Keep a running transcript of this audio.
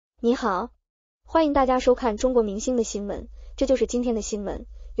你好，欢迎大家收看中国明星的新闻，这就是今天的新闻。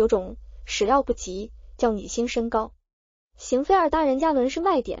有种始料不及，叫女星身高。邢菲二搭任嘉伦是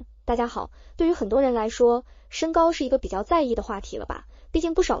卖点。大家好，对于很多人来说，身高是一个比较在意的话题了吧？毕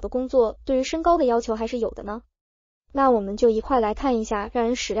竟不少的工作对于身高的要求还是有的呢。那我们就一块来看一下让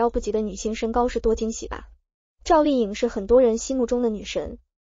人始料不及的女星身高是多惊喜吧。赵丽颖是很多人心目中的女神，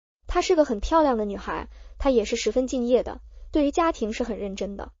她是个很漂亮的女孩，她也是十分敬业的，对于家庭是很认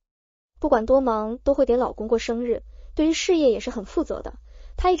真的。不管多忙都会给老公过生日，对于事业也是很负责的。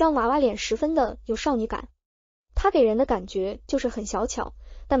她一张娃娃脸十分的有少女感，她给人的感觉就是很小巧，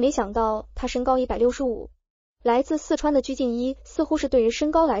但没想到她身高165，来自四川的鞠婧祎似乎是对于身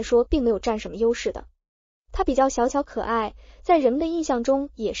高来说并没有占什么优势的。她比较小巧可爱，在人们的印象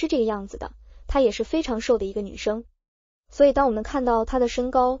中也是这个样子的，她也是非常瘦的一个女生，所以当我们看到她的身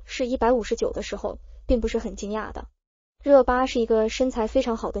高是159的时候，并不是很惊讶的。热巴是一个身材非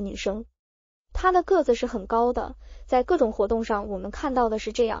常好的女生，她的个子是很高的，在各种活动上我们看到的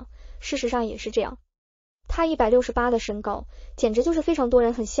是这样，事实上也是这样。她168的身高，简直就是非常多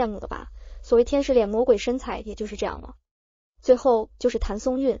人很羡慕的吧，所谓天使脸魔鬼身材也就是这样了。最后就是谭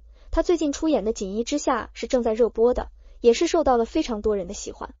松韵，她最近出演的《锦衣之下》是正在热播的，也是受到了非常多人的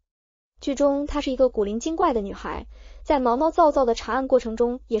喜欢。剧中她是一个古灵精怪的女孩，在毛毛躁躁的查案过程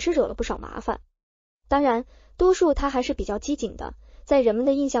中也是惹了不少麻烦。当然多数她还是比较机警的，在人们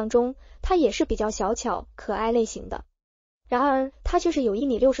的印象中她也是比较小巧可爱类型的。然而她却是有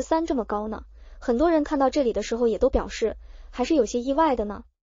1.63米这么高呢，很多人看到这里的时候也都表示还是有些意外的呢。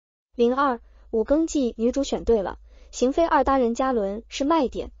02五更季女主选对了，邢菲二搭任嘉伦是卖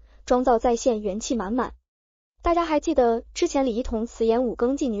点，妆造在线元气满满。大家还记得之前李一桐辞演五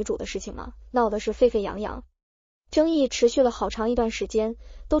更季女主的事情吗？闹得是沸沸扬扬，争议持续了好长一段时间。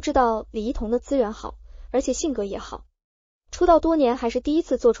都知道李一桐的资源好，而且性格也好，出道多年还是第一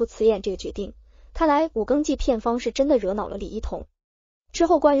次做出辞演这个决定，看来五更季片方是真的惹恼了李一桐。之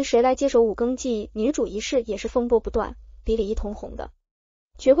后关于谁来接手五更季女主一事也是风波不断，比李一桐红的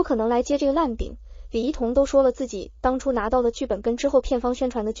绝不可能来接这个烂饼。李一桐都说了自己当初拿到的剧本跟之后片方宣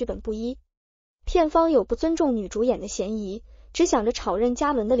传的剧本不一，片方有不尊重女主演的嫌疑，只想着炒任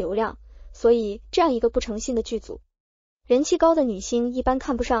嘉伦的流量，所以这样一个不诚信的剧组，人气高的女星一般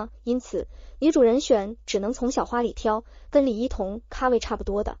看不上，因此女主人选只能从小花里挑，跟李一桐咖位差不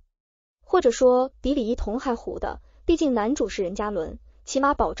多的，或者说比李一桐还糊的，毕竟男主是任嘉伦，起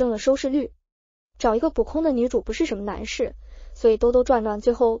码保证了收视率。找一个补空的女主不是什么难事，所以兜兜转转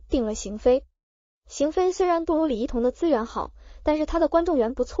最后定了邢菲。邢菲虽然不如李一桐的资源好，但是她的观众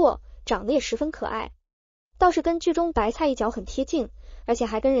缘不错，长得也十分可爱，倒是跟剧中白菜一角很贴近，而且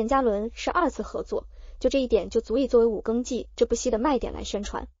还跟任嘉伦是2次合作，就这一点就足以作为五更季这部戏的卖点来宣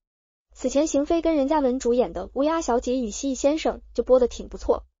传。此前邢菲跟任嘉伦主演的《乌鸦小姐与蜥蜴先生》就播得挺不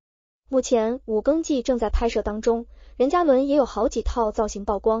错。目前五更季正在拍摄当中，任嘉伦也有好几套造型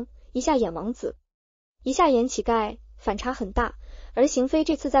曝光，一下演王子，一下演乞丐，反差很大。而邢菲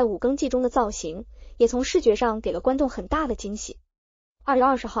这次在五更季中的造型也从视觉上给了观众很大的惊喜。2月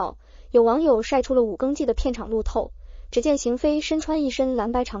20号，有网友晒出了五更季的片场路透，只见邢菲身穿一身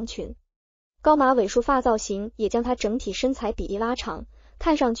蓝白长裙，高马尾束发造型也将她整体身材比例拉长，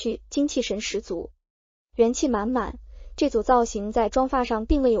看上去精气神十足，元气满满。这组造型在妆发上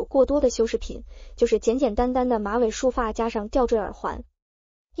并未有过多的修饰品，就是简简单单的马尾束发加上吊坠耳环，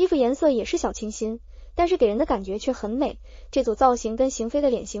衣服颜色也是小清新，但是给人的感觉却很美。这组造型跟邢菲的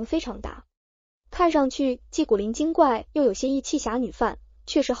脸型非常搭，看上去既古灵精怪又有些义气侠女范，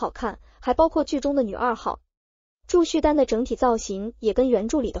确实好看，还包括剧中的女2号。祝绪丹的整体造型也跟原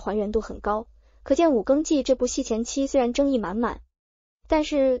著里的还原度很高，可见五更季这部戏前期虽然争议满满，但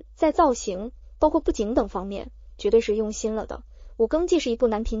是在造型包括布景等方面绝对是用心了的。五更季是一部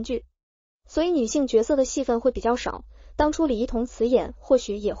男频剧，所以女性角色的戏份会比较少，当初李一桐辞演或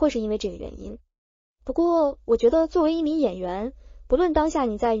许也会是因为这个原因。不过我觉得作为一名演员，不论当下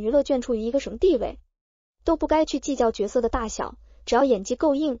你在娱乐圈处于一个什么地位，都不该去计较角色的大小，只要演技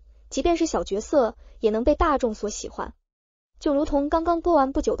够硬，即便是小角色也能被大众所喜欢。就如同刚刚播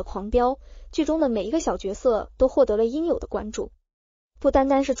完不久的狂飙，剧中的每一个小角色都获得了应有的关注，不单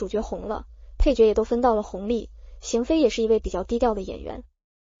单是主角红了，配角也都分到了红利。邢菲也是一位比较低调的演员，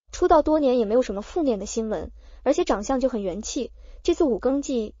出道多年也没有什么负面的新闻，而且长相就很元气，这次五更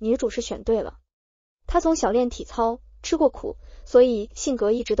季女主是选对了。她从小练体操，吃过苦，所以性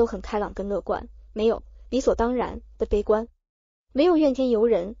格一直都很开朗跟乐观，没有理所当然的悲观，没有怨天尤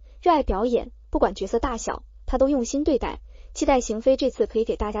人，热爱表演，不管角色大小她都用心对待，期待邢菲这次可以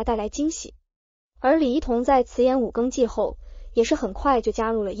给大家带来惊喜。而李一桐在辞演五更季后也是很快就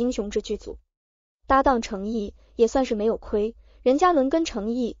加入了英雄志剧组，搭档诚意也算是没有亏，任嘉伦跟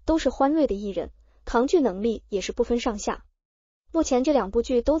程毅都是欢瑞的艺人，扛剧能力也是不分上下。目前这2部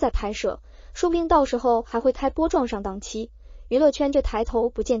剧都在拍摄，说不定到时候还会开播撞上档期，娱乐圈这抬头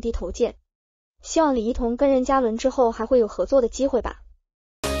不见低头见。希望李一桐跟任嘉伦之后还会有合作的机会吧。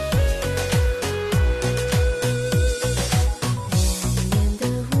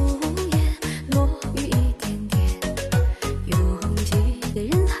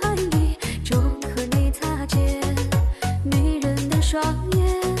双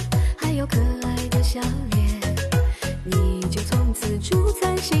眼，还有可爱的笑脸，你就从此住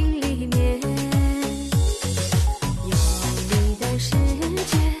在心里面。